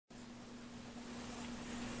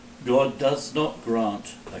God does not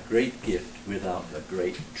grant a great gift without a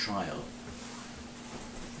great trial.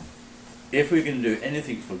 If we're going to do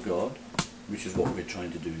anything for God, which is what we're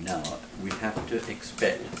trying to do now, we have to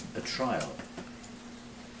expect a trial.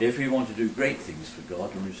 If we want to do great things for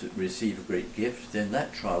God and receive a great gift, then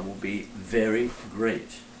that trial will be very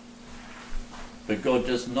great. But God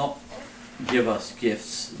does not give us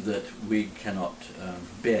gifts that we cannot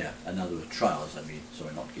bear. In other words, trials,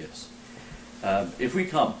 not gifts. If we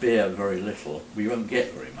can't bear very little, we won't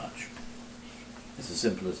get very much. It's as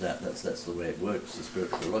simple as that. That's the way it works, the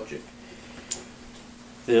spiritual logic.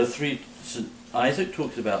 There are three. Isaac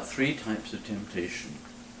talks about three types of temptation.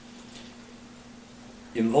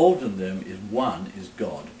 Involved in them one is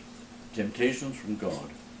God. Temptations from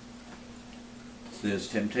God. There's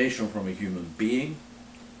temptation from a human being,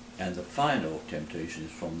 and the final temptation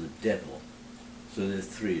is from the devil. So there's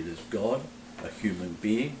three. There's God, a human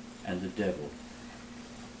being, and the devil.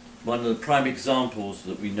 One of the prime examples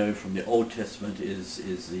that we know from the Old Testament is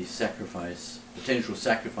the potential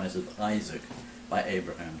sacrifice of Isaac by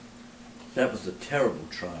Abraham. That was a terrible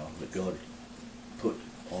trial that God put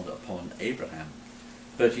upon Abraham.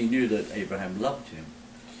 But he knew that Abraham loved him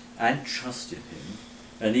and trusted him,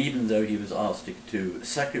 and even though he was asked to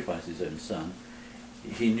sacrifice his own son,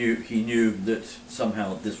 he knew that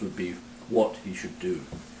somehow this would be what he should do.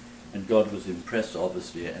 And God was impressed,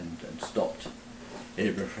 obviously, and stopped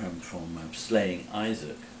Abraham from slaying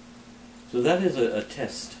Isaac. So that is a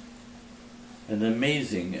test, an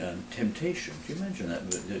amazing temptation. Can you imagine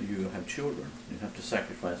that you have children? You have to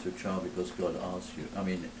sacrifice your child because God asks you. I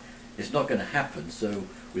mean, it's not going to happen, so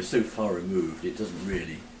we're so far removed, it doesn't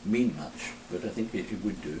really mean much, but I think it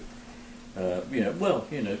would do.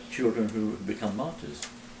 Children who become martyrs,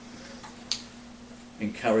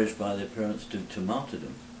 encouraged by their parents to martyr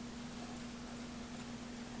them.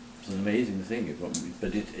 It's an amazing thing,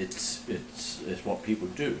 but it's what people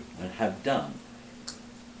do and have done.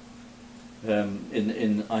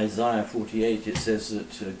 In Isaiah 48 it says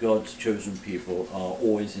that God's chosen people are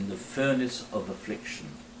always in the furnace of affliction.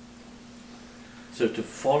 So to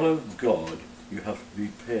follow God, you have to be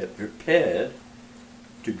prepared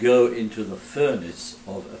to go into the furnace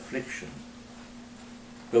of affliction.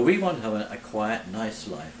 But we want to have a quiet, nice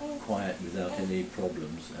life, quiet without any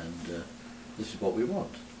problems, and this is what we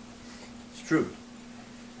want. It's true.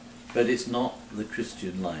 But it's not the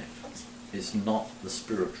Christian life. It's not the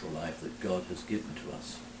spiritual life that God has given to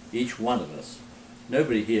us. Each one of us.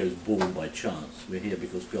 Nobody here is born by chance. We're here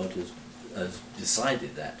because God has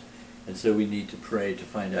decided that. And so we need to pray to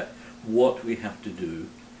find out what we have to do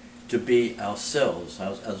to be ourselves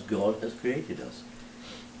as God has created us.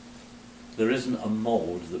 There isn't a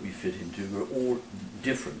mold that we fit into. We're all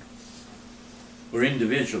different. We're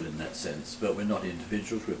individual in that sense, but we're not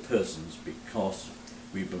individuals, we're persons because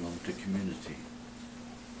we belong to community.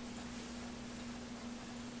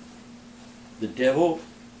 The devil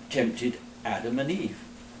tempted Adam and Eve.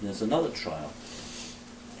 There's another trial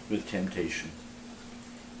with temptation.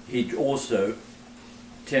 He also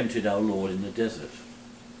tempted our Lord in the desert.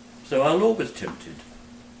 So our Lord was tempted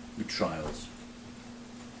with trials.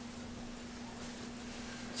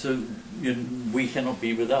 So we cannot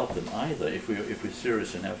be without them either if we're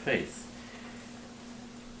serious in our faith.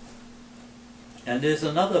 And there's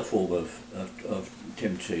another form of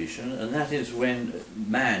temptation, and that is when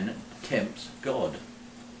man tempts God.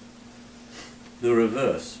 The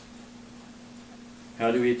reverse.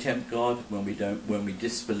 How do we tempt God? When we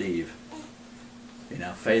disbelieve in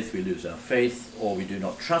our faith, we lose our faith, or we do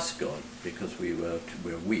not trust God because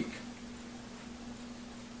we're weak.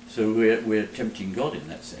 So we're tempting God in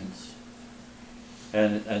that sense.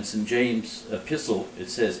 And St. James' epistle, it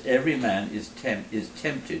says, every man is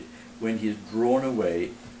tempted when he is drawn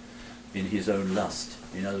away in his own lust.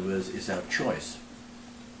 In other words, it's our choice.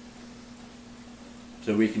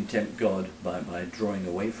 So we can tempt God by drawing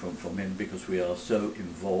away from him because we are so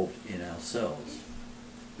involved in ourselves.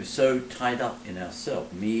 We're so tied up in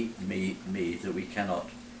ourselves, me, that we cannot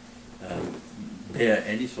bear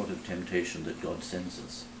any sort of temptation that God sends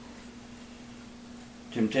us.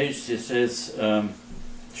 Temptation, it says,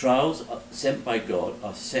 trials sent by God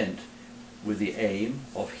are sent with the aim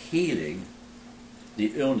of healing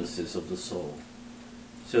the illnesses of the soul.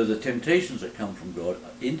 So the temptations that come from God,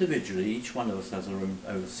 individually, each one of us has our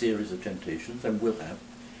own series of temptations, and will have.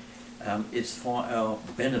 It's for our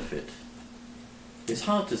benefit. It's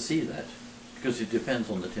hard to see that, because it depends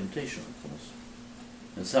on the temptation, of course.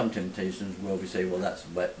 And some temptations, well, we say, well,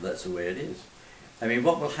 that's the way it is. I mean,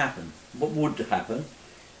 what will happen? What would happen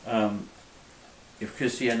if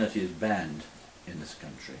Christianity is banned in this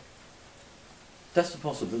country? That's a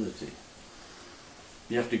possibility.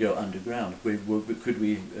 You have to go underground. Could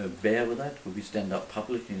we bear with that? Could we stand up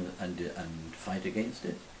publicly and fight against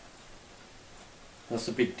it? That's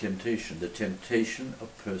a big temptation. The temptation of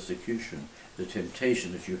persecution. The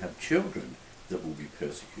temptation that you have children that will be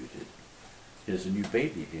persecuted. There's a new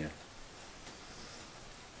baby here.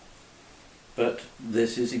 But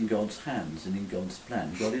this is in God's hands and in God's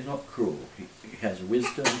plan. God is not cruel. He has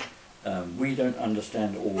wisdom. We don't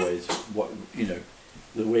understand always what,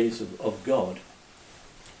 the ways of God.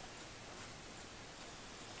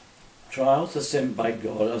 Trials are sent by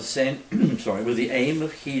God, with the aim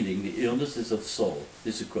of healing the illnesses of soul.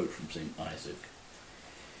 This is a quote from St. Isaac.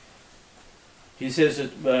 He says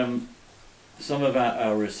that some of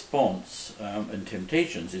our response and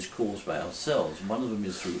temptations is caused by ourselves. One of them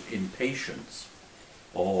is through impatience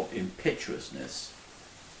or impetuousness.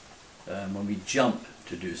 When we jump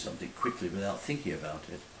to do something quickly without thinking about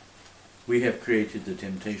it, we have created the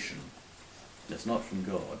temptation. That's not from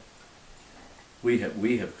God. We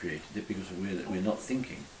have created it because we're not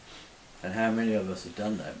thinking. And how many of us have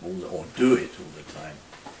done that, or do it all the time?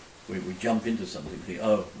 We jump into something and think,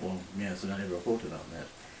 oh, well, yes, I never thought about that.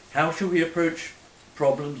 How should we approach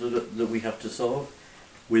problems that we have to solve?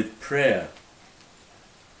 With prayer.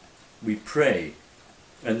 We pray,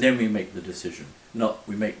 and then we make the decision. Not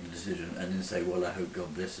we make the decision and then say, well, I hope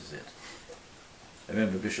God blesses it. I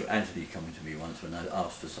remember Bishop Anthony coming to me once when I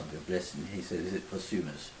asked for something, a blessing. He said, is it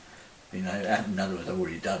posthumous? In other words, I've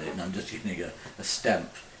already done it, and I'm just giving a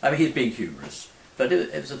stamp. I mean, he's being humorous, but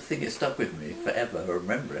it was a thing that stuck with me forever. I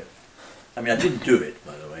remember it. I mean, I didn't do it,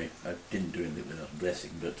 by the way. I didn't do anything without a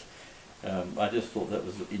blessing, but I just thought that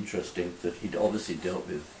was interesting that he'd obviously dealt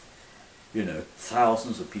with,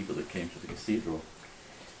 thousands of people that came to the cathedral.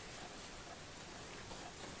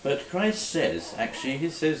 But Christ says, actually, he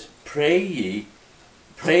says, pray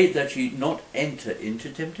that ye not enter into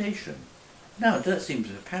temptation. Now, that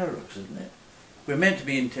seems a paradox, isn't it? We're meant to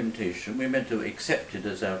be in temptation. We're meant to accept it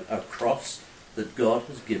as our cross that God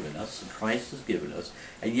has given us, and Christ has given us,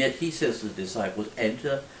 and yet he says to the disciples,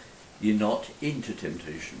 enter ye not into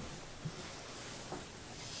temptation.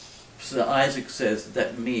 So Isaac says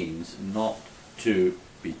that means not to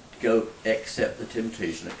go accept the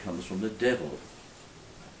temptation that comes from the devil.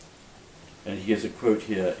 And he gives a quote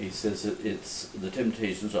here. He says that the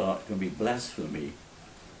temptations can be blasphemy,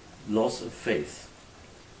 loss of faith.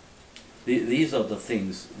 These are the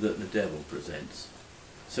things that the devil presents.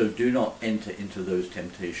 So do not enter into those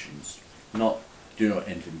temptations. Do not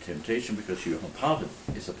enter into temptation because you are part of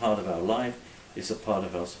it. It's a part of our life. It's a part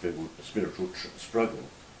of our spiritual struggle.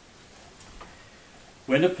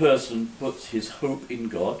 When a person puts his hope in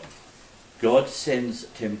God, God sends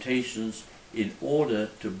temptations in order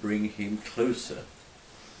to bring him closer.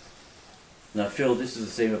 Now, Phil, this is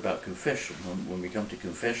the same about confession. When we come to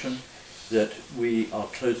confession, that we are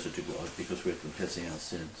closer to God because we're confessing our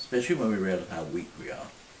sins, especially when we realize how weak we are,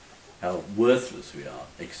 how worthless we are,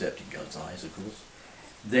 except in God's eyes, of course.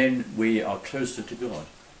 Then we are closer to God.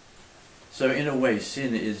 So in a way,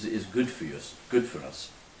 sin is good for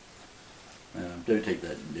us. Don't take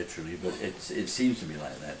that literally, but it seems to me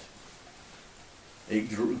like that. It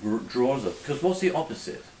draws us, because what's the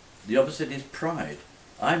opposite? The opposite is pride.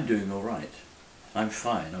 I'm doing all right. I'm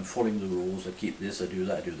fine. I'm following the rules. I keep this, I do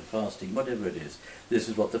that, I do the fasting, whatever it is. This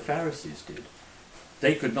is what the Pharisees did.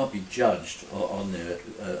 They could not be judged on their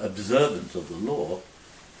observance of the law,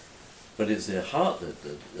 but it's their heart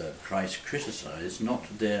that Christ criticized,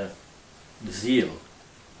 not their zeal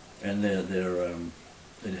and their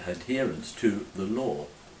adherence to the law.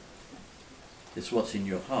 It's what's in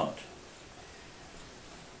your heart.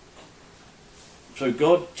 So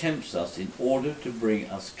God tempts us in order to bring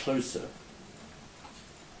us closer.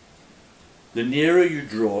 The nearer you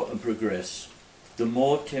draw and progress, the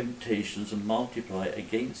more temptations multiply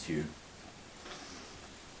against you.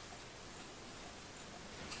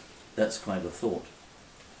 That's quite a thought.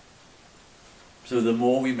 So the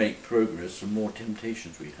more we make progress, the more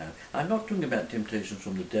temptations we have. I'm not talking about temptations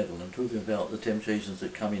from the devil. I'm talking about the temptations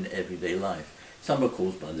that come in everyday life. Some are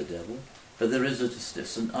caused by the devil, but there is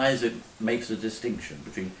St. Isaac makes a distinction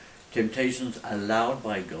between temptations allowed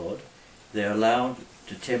by God. They're allowed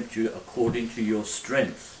to tempt you according to your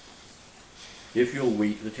strength. If you're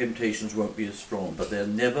weak, the temptations won't be as strong, but they're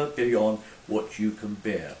never beyond what you can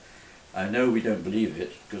bear. I know we don't believe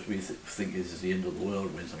it, because we think this is the end of the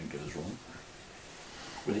world when something goes wrong,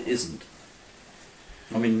 but it isn't.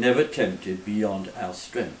 I mean, never tempted beyond our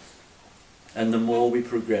strength. And the more we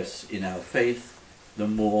progress in our faith, the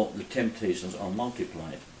more the temptations are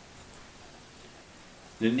multiplied.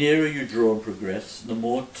 The nearer you draw and progress, the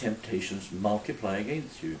more temptations multiply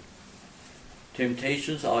against you.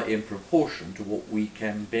 Temptations are in proportion to what we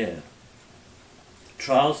can bear.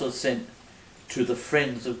 Trials are sent to the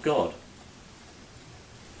friends of God.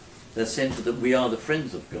 They're sent to that we are the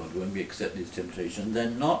friends of God when we accept these temptations. They're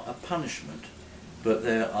not a punishment, but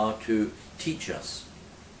they are to teach us.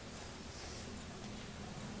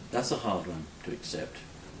 That's a hard one to accept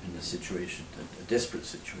in a situation, a desperate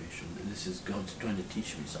situation. This is God's trying to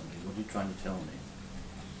teach me something. What are you trying to tell me?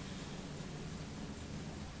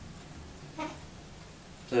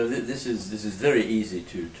 So this is very easy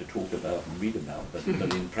to talk about and read about, but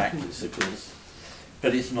in practice, of course.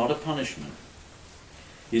 But it's not a punishment.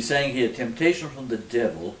 He's saying here, temptation from the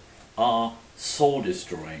devil are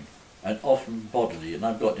soul-destroying and often bodily. And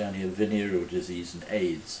I've got down here venereal disease and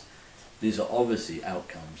AIDS. These are obviously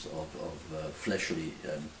outcomes of fleshly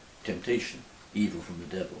temptation, evil from the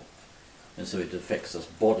devil. And so it affects us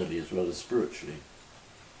bodily as well as spiritually.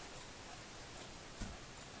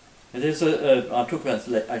 And there's I'll talk about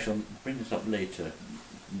this, actually I'll bring this up later.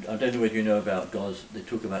 I don't know whether you know about they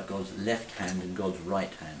talk about God's left hand and God's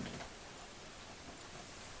right hand.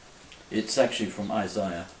 It's actually from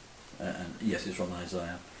Isaiah, and yes, it's from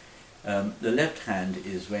Isaiah. The left hand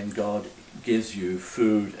is when God gives you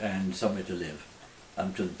food and somewhere to live.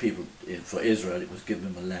 To the people, for Israel, it was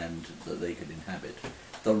given them a land that they could inhabit.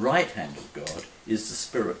 The right hand of God is the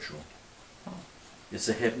spiritual. It's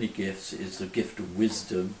the heavenly gifts, it's the gift of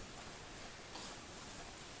wisdom.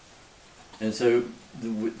 And so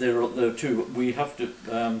there are two, we have to,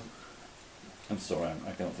 I'm sorry,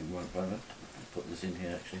 I can't think of what I'll put this in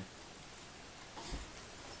here actually.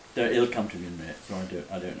 It'll come to me in a minute, so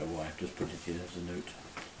I don't know why, I've just put it here as a note.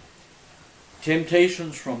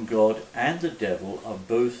 Temptations from God and the devil are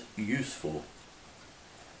both useful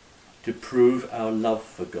to prove our love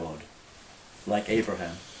for God. Like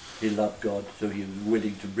Abraham, he loved God, so he was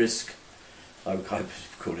willing to risk, I would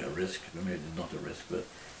call it a risk, I mean it's not a risk, but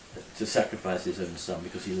to sacrifice his own son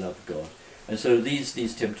because he loved God. And so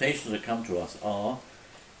these temptations that come to us are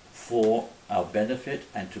for our benefit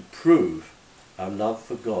and to prove our love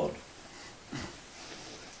for God.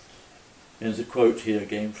 There's a quote here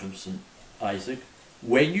again from St. Isaac.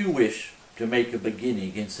 When you wish to make a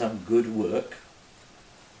beginning in some good work,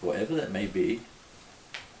 whatever that may be,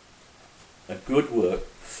 a good work,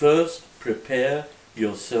 first prepare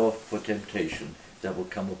yourself for temptation that will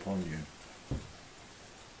come upon you.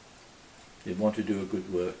 If you want to do a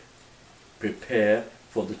good work, prepare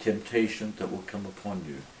for the temptation that will come upon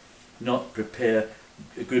you. Not prepare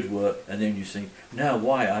a good work and then you think, now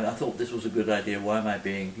why? I thought this was a good idea, why am I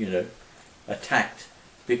being, attacked?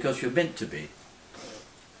 Because you're meant to be.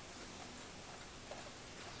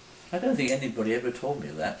 I don't think anybody ever told me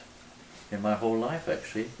that in my whole life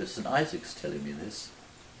actually, but St. Isaac's telling me this.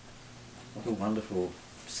 What a wonderful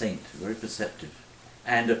saint, very perceptive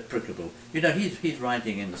and applicable. He's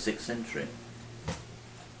writing in the 6th century.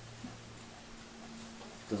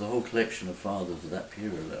 There's a whole collection of fathers of that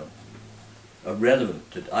period that are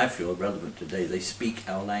relevant, I feel relevant today. They speak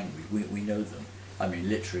our language, we know them. I mean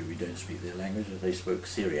literally we don't speak their language, they spoke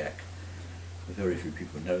Syriac. Very few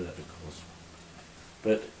people know that of course.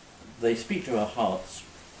 But they speak to our hearts.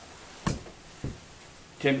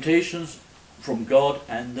 Temptations from God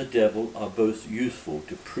and the devil are both useful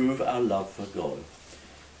to prove our love for God.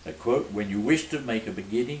 I quote, when you wish to make a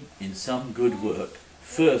beginning in some good work,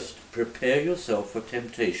 first prepare yourself for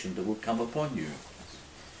temptation that will come upon you.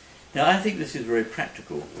 Now I think this is very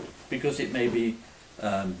practical because it may be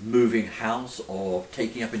moving house or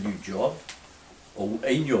taking up a new job or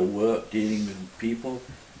in your work dealing with people,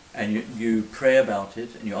 and you pray about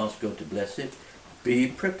it and you ask God to bless it. Be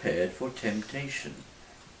prepared for temptation.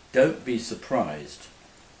 Don't be surprised.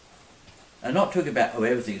 I'm not talking about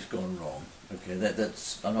everything's gone wrong. Okay,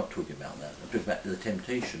 I'm not talking about that. I'm talking about the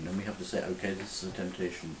temptation, and we have to say, okay, this is a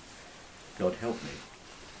temptation. God help me.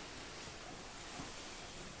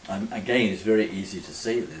 Again, it's very easy to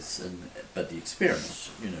say this, but the experience,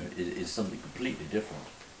 is something completely different.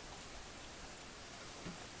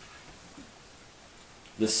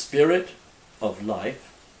 The spirit of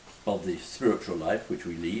life, of the spiritual life which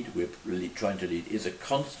we're really trying to lead, is a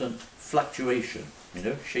constant fluctuation,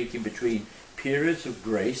 shaking between periods of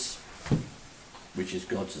grace, which is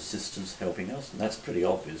God's assistance helping us, and that's pretty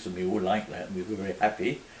obvious, and we all like that, and we're very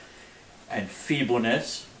happy, and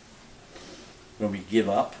feebleness, when we give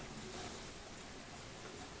up.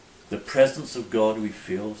 The presence of God we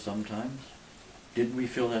feel sometimes. Didn't we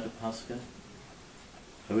feel that at Pascha?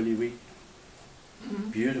 Holy Week?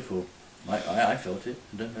 Beautiful. I felt it.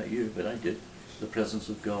 I don't know about you, but I did. The presence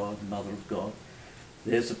of God, Mother of God.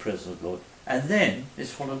 There's the presence of God. And then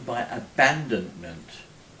it's followed by abandonment.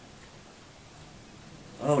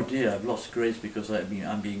 oh dear, I've lost grace because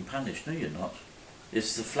I'm being punished. No, you're not.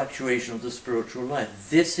 It's the fluctuation of the spiritual life.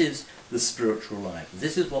 This is the spiritual life.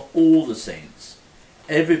 This is what all the saints,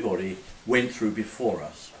 everybody went through before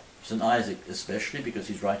us. St. Isaac especially, because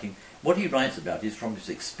he's writing, what he writes about is from his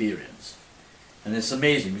experience. And it's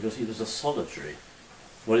amazing because he was a solitary.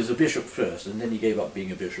 Well, he was a bishop first, and then he gave up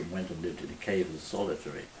being a bishop and went and lived in a cave as a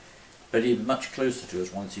solitary. But he was much closer to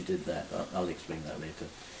us once he did that. I'll explain that later.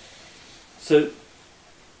 So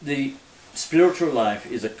the spiritual life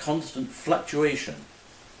is a constant fluctuation.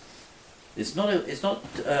 It's not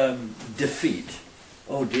defeat.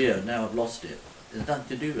 Oh dear, now I've lost it. There's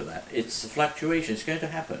nothing to do with that. It's a fluctuation. It's going to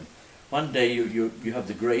happen. One day you have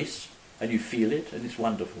the grace and you feel it and it's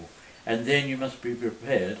wonderful. And then you must be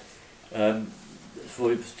prepared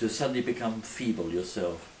for it to suddenly become feeble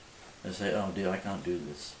yourself and say, oh dear, I can't do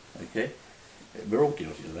this. Okay? We're all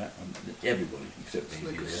guilty of that. Everybody except me.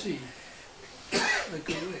 Like a sea. Like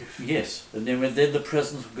a wave. Yes, and then the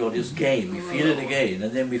presence of God is gained. We feel it again,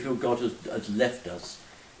 and then we feel God has left us.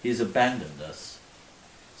 He's abandoned us.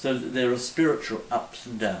 So there are spiritual ups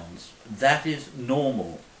and downs. That is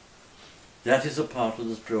normal. That is a part of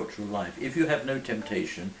the spiritual life. If you have no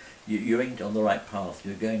temptation, you ain't on the right path.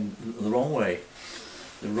 You're going the wrong way.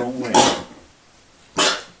 The wrong way.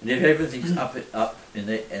 And if everything's up in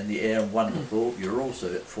the air and wonderful, you're also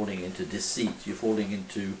falling into deceit. You're falling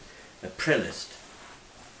into a prelist.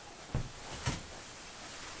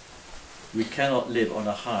 We cannot live on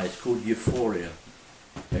a high. It's called euphoria.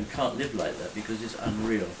 And we can't live like that because it's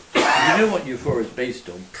unreal. You know what euphoria is based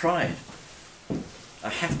on? Pride. I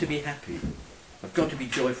have to be happy. I've got to be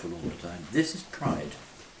joyful all the time. This is pride.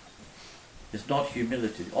 It's not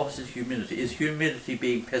humility. The opposite is humility. Is humility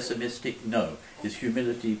being pessimistic? No. Is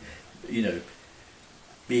humility,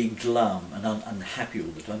 being glum and unhappy all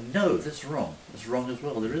the time? No, that's wrong. That's wrong as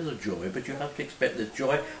well. There is a joy, but you have to expect there's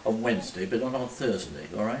joy on Wednesday, but not on Thursday,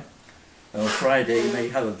 all right? And on Friday you may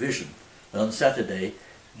have a vision, and on Saturday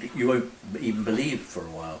you won't even believe for a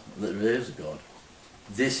while that there is a God.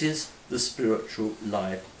 This is the spiritual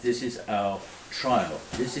life. This is our trial.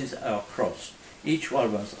 This is our cross. Each one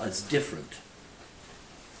of us is different.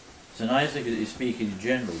 St. Isaac is speaking in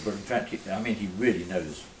general, but in fact, he really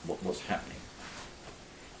knows what's happening.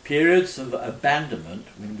 Periods of abandonment,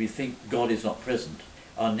 when we think God is not present,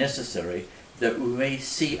 are necessary that we may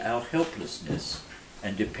see our helplessness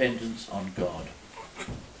and dependence on God.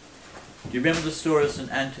 Do you remember the story of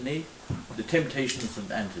St. Anthony? The Temptations of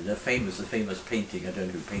St. Anthony, the famous painting, I don't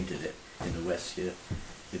know who painted it in the West here,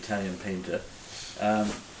 Italian painter.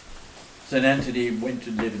 St. Anthony went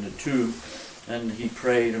to live in a tomb and he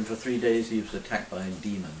prayed, and for 3 days he was attacked by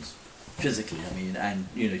demons, physically, and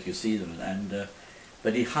you could see them,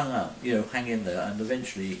 but he hung in there, and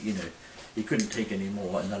eventually, he couldn't take any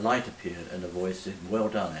more, and a light appeared and a voice said, well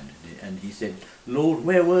done, Anthony. And he said, Lord,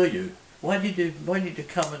 where were you? Why did you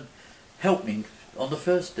come and help me on the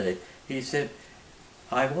first day? He said,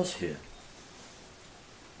 I was here,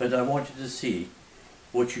 but I wanted to see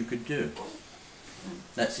what you could do.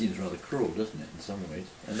 That seems rather cruel, doesn't it, in some ways?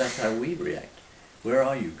 And that's how we react. Where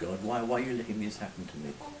are you, God? Why are you letting this happen to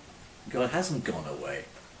me? God hasn't gone away.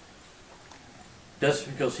 Just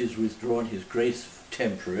because he's withdrawn his grace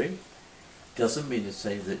temporary doesn't mean to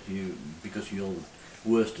say that because you're the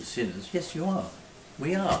worst of sinners. Yes, you are.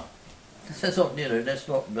 We are. Let's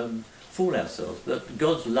not fool ourselves. But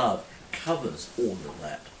God's love covers all of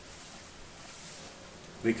that.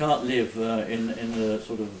 We can't live in the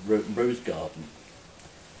sort of rose garden.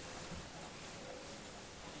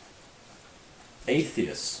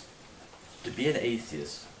 Atheists. To be an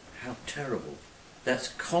atheist, how terrible. That's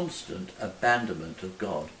constant abandonment of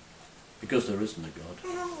God, because there isn't a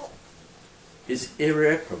God. It's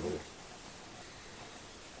irreparable.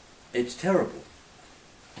 It's terrible.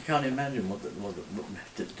 I can't imagine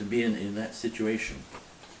to be in that situation.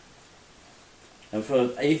 And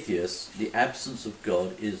for atheists, the absence of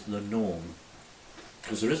God is the norm,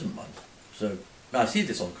 because there isn't one. So I see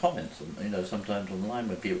this on comments, sometimes online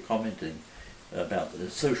when people are commenting about the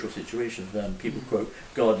social situations, people quote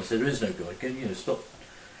God and say there is no God. Can you stop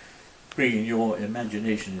bringing your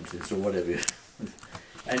imagination into this or whatever?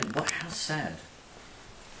 And how sad.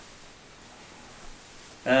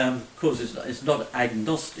 Of course, it's not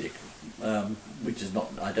agnostic, which is not,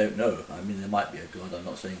 I don't know. There might be a God, I'm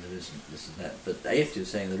not saying there isn't, this and that, but the atheist is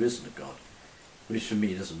saying there isn't a God, which for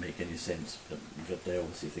me doesn't make any sense, but they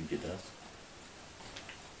obviously think it does.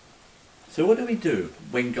 So what do we do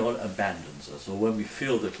when God abandons us, or when we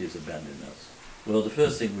feel that he's abandoned us? Well, the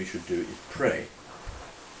first thing we should do is pray.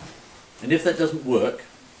 And if that doesn't work,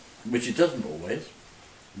 which it doesn't always,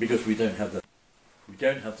 because we don't have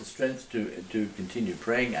don't have the strength to continue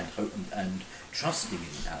praying and hope and trusting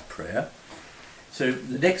in that prayer. So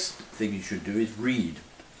the next thing you should do is read.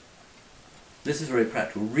 This is very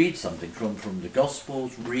practical. Read something from the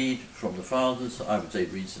Gospels, read from the Fathers. I would say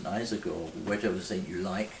read St. Isaac or whatever saint you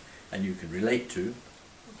like and you can relate to.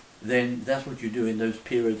 Then that's what you do in those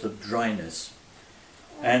periods of dryness.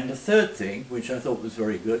 And the third thing, which I thought was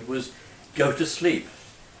very good, was go to sleep.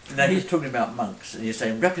 Now he's talking about monks, and he's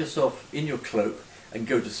saying wrap yourself in your cloak and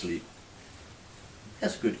go to sleep.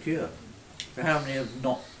 That's a good cure. How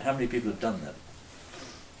many people have done that?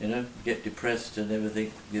 You know, get depressed and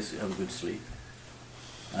everything, just have a good sleep.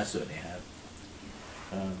 I certainly have.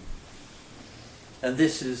 And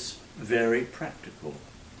this is very practical.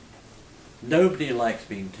 Nobody likes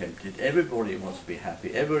being tempted. Everybody wants to be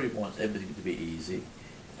happy. Everybody wants everything to be easy.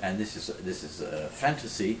 And this is a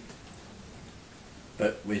fantasy,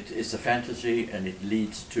 but it's a fantasy and it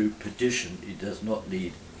leads to perdition. It does not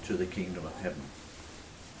lead to the kingdom of heaven.